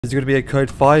Is it gonna be a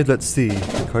code 5? Let's see.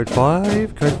 Code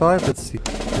 5? Code 5? Let's see.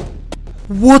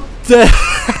 What the?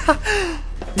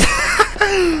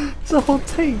 It's a whole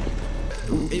team.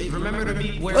 Remember to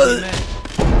meet where we met.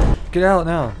 Get out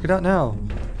now. Get out now.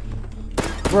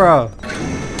 Bruh.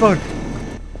 Fuck.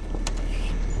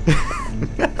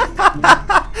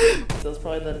 That's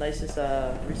probably the nicest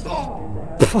research.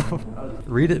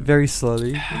 Read it very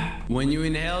slowly. When you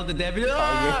inhale the devil.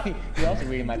 You're also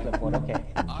reading my clipboard, okay.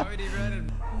 I already read it.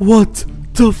 What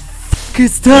the fuck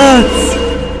is that?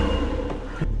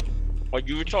 Are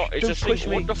you retarded? It's just saying,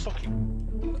 what the fuck?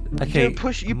 Okay.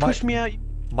 You pushed me out.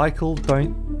 Michael,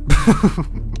 don't.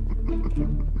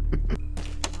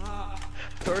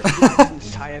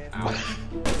 First, tired.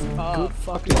 Oh,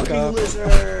 fucking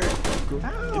lizard!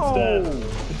 Ow! Lizard, you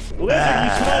smell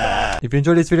that? If you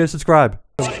enjoyed this video, subscribe.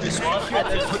 This one, and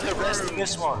then put the rest in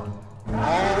this one.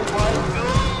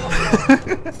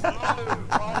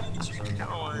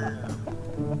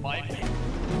 Oh my god!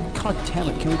 God damn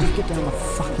it, can we just get down the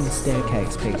fucking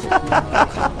staircase, people?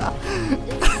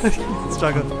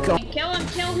 Struggle.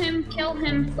 Kill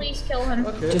him, please kill him.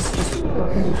 Okay. Just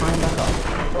fucking climb back up.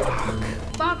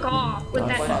 Fuck off with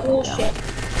that bullshit.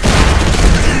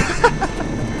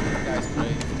 Guys,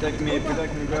 protect me,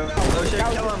 bro. Oh shit,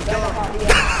 kill him.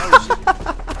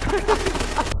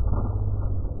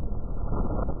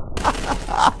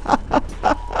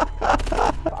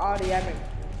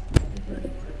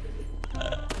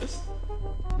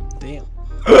 Damn.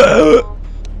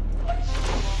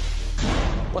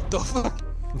 What the fuck?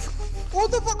 What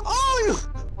the fuck are you?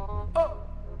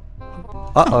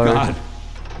 Uh-oh. God.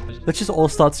 Let's just all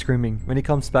start screaming. When he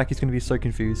comes back, he's gonna be so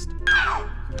confused.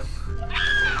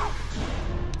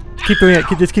 Keep doing it.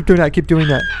 Just keep doing that. Keep doing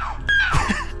that.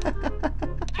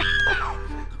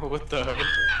 What the?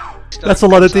 That's a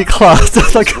lot of D-class.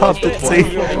 That's like half the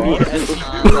team.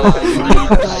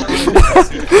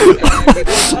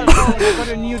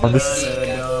 On this.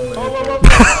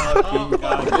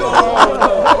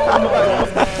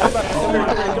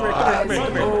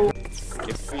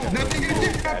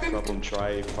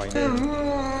 Try finding.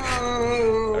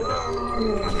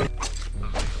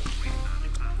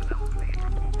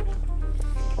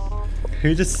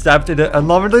 He just stabbed in it and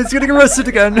Lavender's getting arrested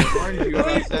again.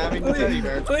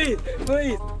 Please.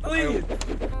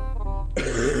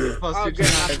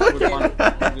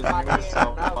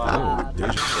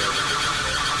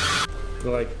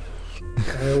 Like,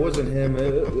 it wasn't him.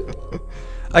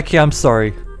 Okay, I'm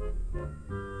sorry.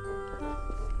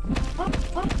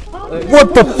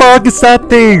 What the fuck is that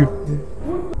thing?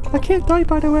 I can't die,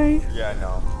 by the way. Yeah,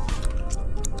 no.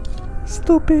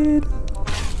 Stupid.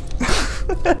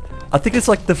 I think it's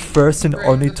like the first and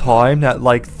only time that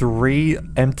like 3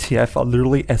 MTF are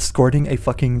literally escorting a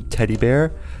fucking teddy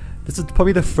bear. This is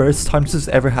probably the first time this has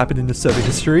ever happened in the server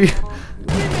history.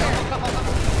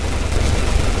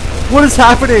 What is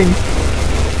happening?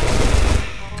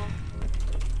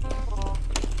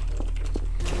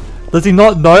 Does he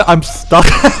not know I'm stuck?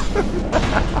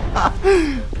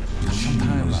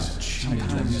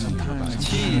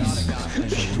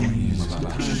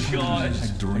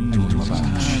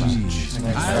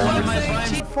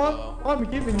 I'm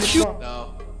giving you fuck.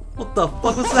 No. What the fuck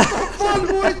was that?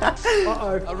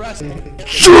 Uh-oh. Arrest.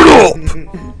 Shut up!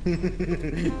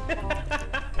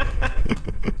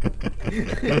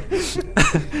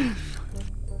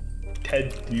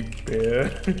 Teddy bear.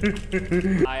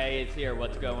 IA is here.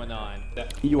 What's going on?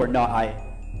 You are not I.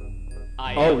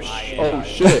 Oh shit. Oh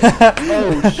shit.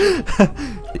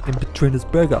 In between his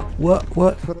burger. What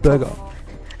burger?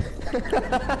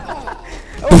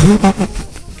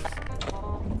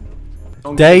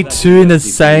 Day 2 and the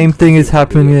same thing is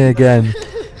happening again.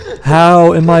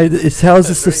 How is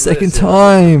this the second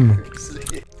time?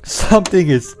 Something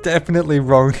is definitely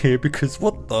wrong here because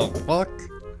what the fuck?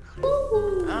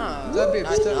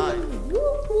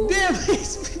 Damn,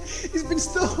 he's been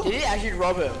stolen. Did he actually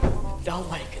rob him? Oh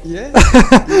my god. Yeah.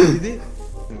 You did.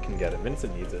 You can get it.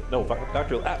 Vincent needs it. No,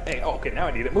 Dr. Hey, oh, okay, now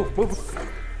I need it. Move.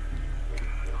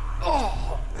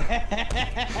 Oh.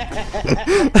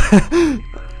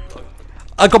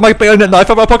 I got my bayonet knife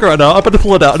in my pocket right now. I'm about to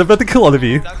pull it out and I'm about to kill all of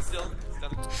you.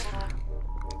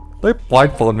 Don't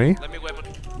blindfold me. Let me weapon.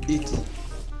 Eat.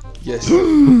 Yes. What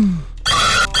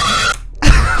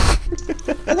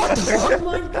the fuck? Oh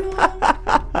my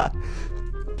god.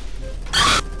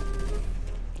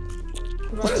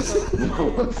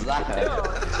 What's that?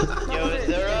 Yo, is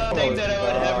there a thing that I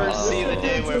would ever see the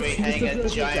day where we hang a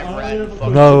giant rat in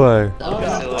fucking No way.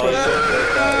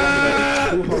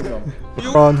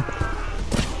 Run.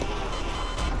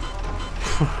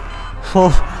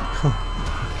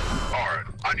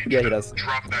 Yeah, he does.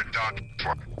 Drop that dog.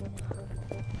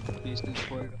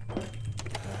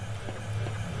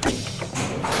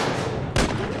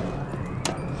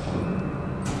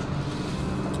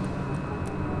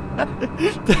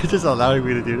 They're just allowing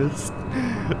me to do this.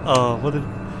 Oh, what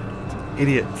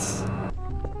idiots.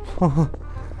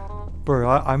 Bro,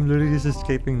 I'm literally just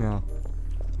escaping now.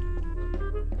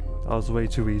 That was way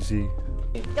too easy.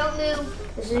 Don't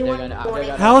move. This is one warning.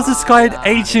 How is this guy an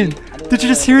agent? Did you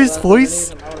just hear his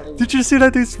voice? Did you just hear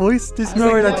that dude's voice? There's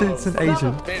no way that dude's an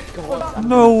agent.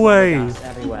 No way.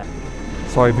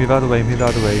 Sorry, move out of the way, move out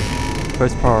of the way.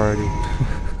 First priority.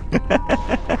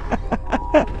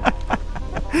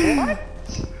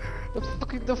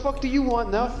 What? The fuck do you want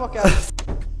now? Fuck out.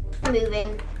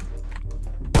 Moving.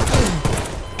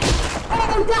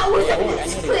 Oh, that was a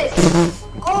split.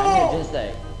 Oh.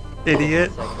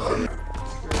 Idiot. Ah,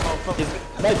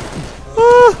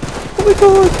 oh my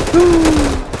god.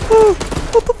 Oh,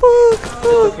 what the fuck? Oh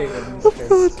my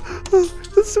god.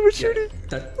 There's so much shooting.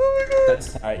 Oh my god. That's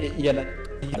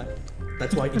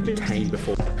that's why you came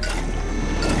before.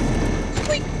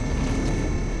 Squeak.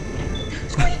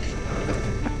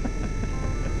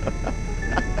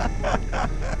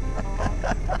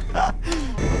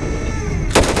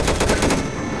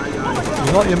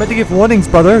 You're meant to give warnings,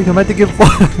 brother. You're meant to give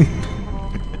warnings.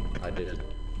 I did.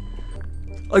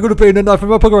 I'm gonna put in a knife from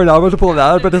my pocket right now. I'm going to pull it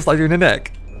out. I better slide you in the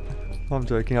neck. I'm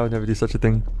joking. I would never do such a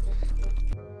thing.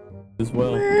 As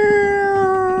well.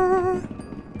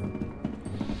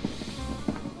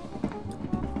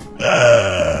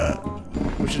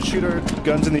 We should shoot our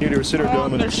guns in the air to sit our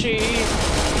dome and...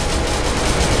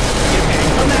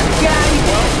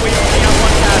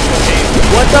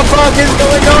 What the fuck is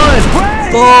going on?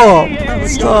 Stop!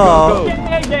 Stop!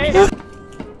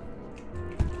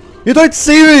 You don't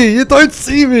see me! You don't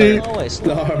see me!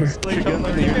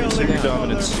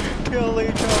 dominance.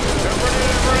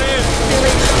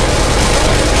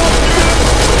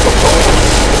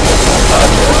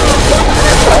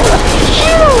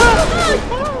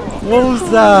 What was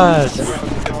that?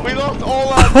 We lost all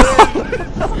our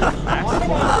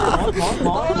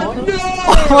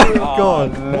Oh my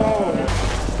god!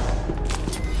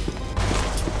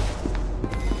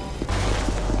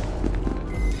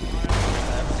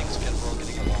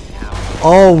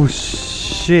 Oh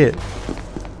shit!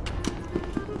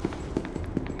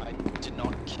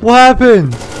 What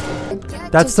happened?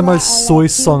 That's the most soy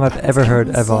song I've ever heard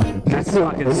ever. That's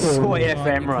fucking soy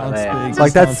FM right there.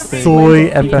 Like that's soy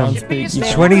FM.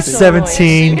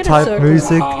 2017 type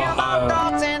music.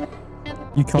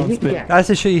 You can't speak. That's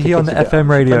the shit you hear on the FM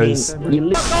radios.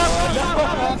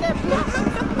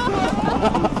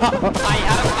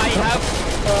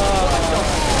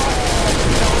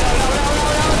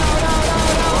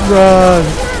 Run!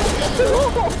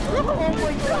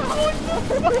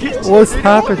 What's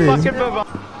happening?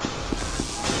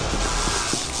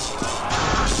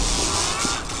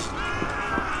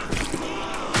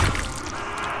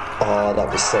 Oh, that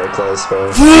was so close,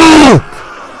 bro.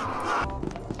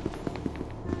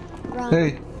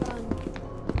 Hey.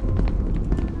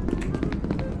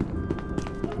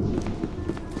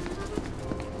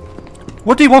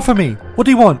 What do you want from me? What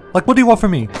do you want? Like, what do you want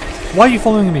from me? Why are you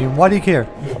following me? Why do you care?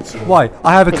 Why?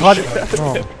 I have a card.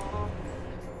 Oh.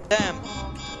 Damn.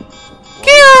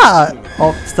 Yeah!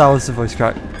 Oh, that was the voice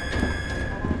crack.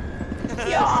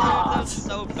 That's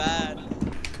so bad.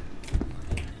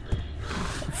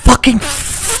 Fucking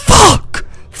fuck!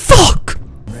 Fuck!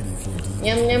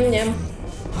 Yum yum yum.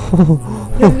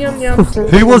 Yum yum yum.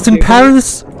 He was in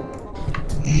Paris?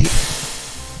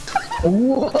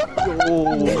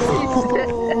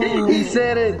 He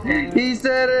said it! He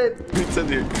said it! It's in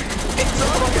here. It's a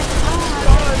fucking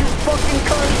god, you fucking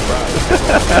cunt!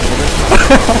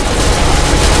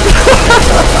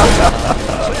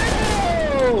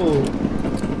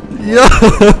 Yeah.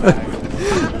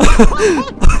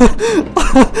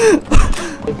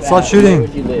 Start shooting.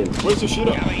 Where's the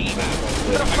shooter?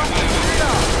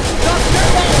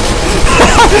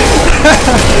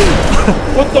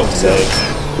 What the fuck?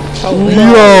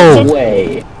 Yo!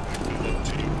 Way.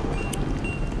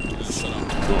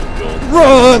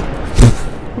 Run!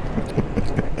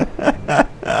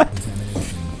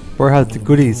 Where has the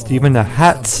goodies? Even the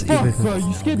hats? Even Bro,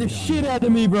 you scared the shit out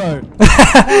of me, bro.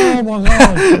 Oh my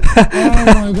god. Oh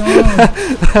my god.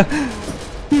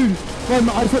 Dude,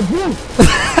 I said, whoa.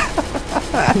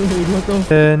 Dude, what the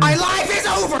f? My life is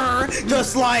over,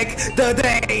 just like the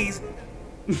days.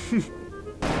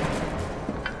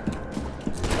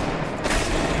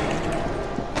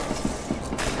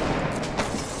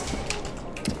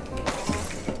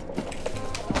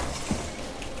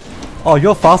 Oh,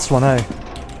 you're a fast one, eh?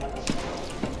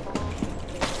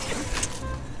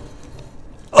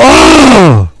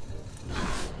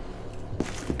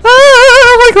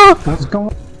 What's going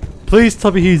on? Please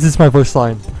tell me he uses my voice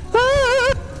line.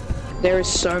 There are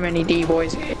so many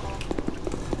D-boys here.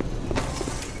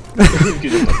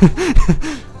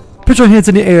 Put your hands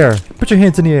in the air. Put your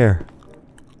hands in the air.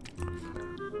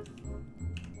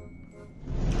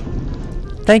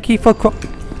 Thank you for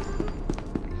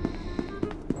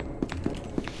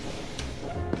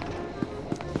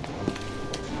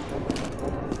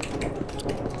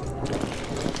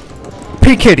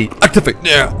P-Kitty, activate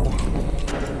now!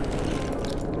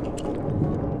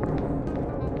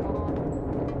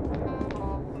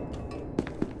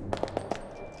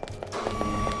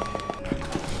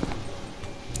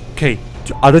 Okay,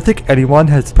 I don't think anyone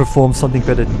has performed something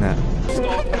better than that.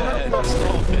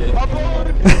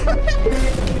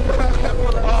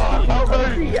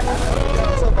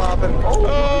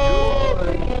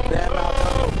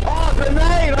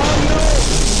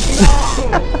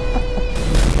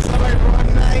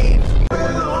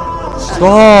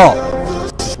 Stop!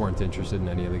 Weren't interested in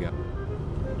any of the guys.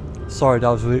 Sorry, that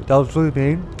was really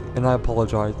mean, and I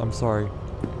apologize. I'm sorry.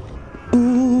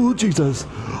 Oh Jesus!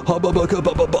 What am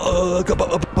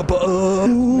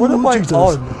I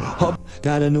on?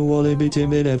 Got a new wallet, bitch,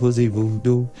 and that pussy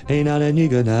voodoo. Ain't not a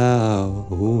nigga now.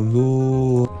 Oh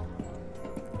no.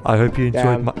 I hope you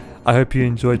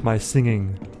enjoyed my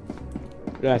singing.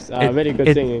 Yes, very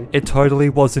good singing. It totally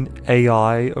wasn't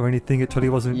AI or anything. It totally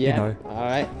wasn't, you know.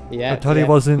 Alright, yeah. It totally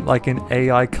wasn't like an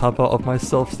AI cover of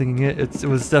myself singing it. It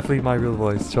was definitely my real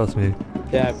voice, trust me.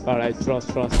 Yeah, alright,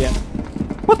 trust, yeah.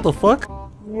 What the fuck?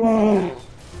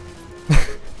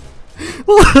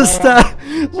 What was that?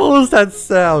 What was that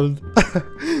sound?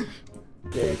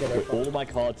 All of my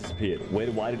cards disappeared.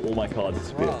 Why did all my cards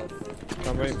disappear?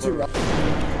 I'm waiting for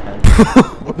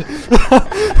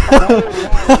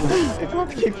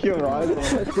Keep your eyes on.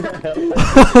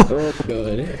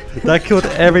 That killed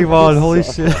everyone, holy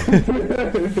shit.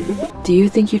 Do you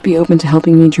think you'd be open to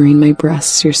helping me drain my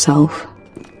breasts yourself?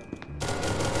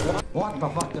 What the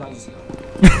fuck did I say?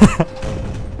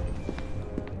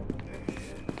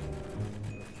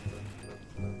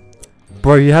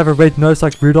 Bro, you have a red nose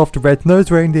like Rudolph the Red-Nosed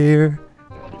Reindeer.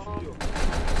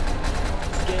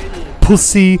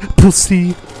 Pussy,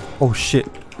 pussy. Oh shit.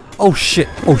 Oh shit.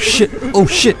 Oh shit. Oh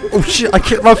shit. Oh shit. I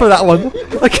can't run for that one.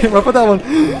 I can't run for that one.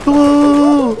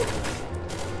 Hello.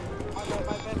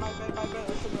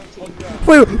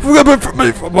 Wait, from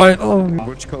me, from mine. Oh.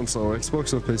 Which console?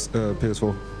 Xbox or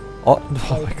PS4? Oh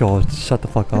my god, shut the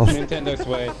fuck up. Nintendo's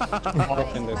way.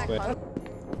 Nintendo's way.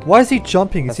 Why is he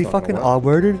jumping? Is he fucking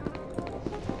R-worded?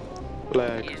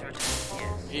 Lag.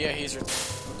 Yeah, he is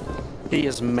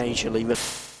majorly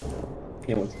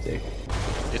He wants to take.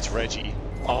 It's Reggie.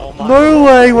 Oh my No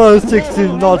way 106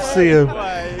 did not see him.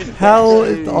 How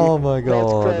is, oh my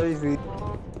god. That's crazy.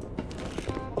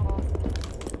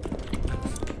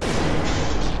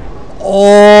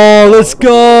 Oh, let's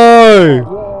go!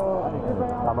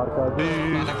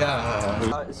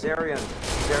 Zeryan,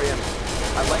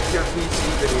 I liked your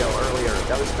PC video earlier.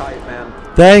 That was tight, man.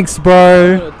 Thanks,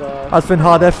 bro. That's been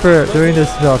hard effort doing this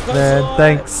stuff, man.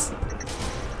 Thanks.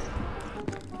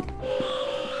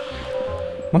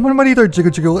 My money there,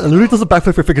 jiggle jiggle. It literally does a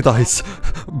backflip for freaking dice.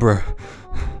 Bruh.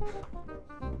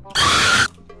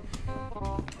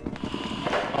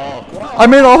 I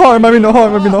mean no harm, I mean no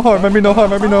harm, I mean no harm, I mean no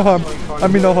harm, I mean no harm, I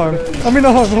mean no harm, I mean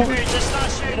no harm.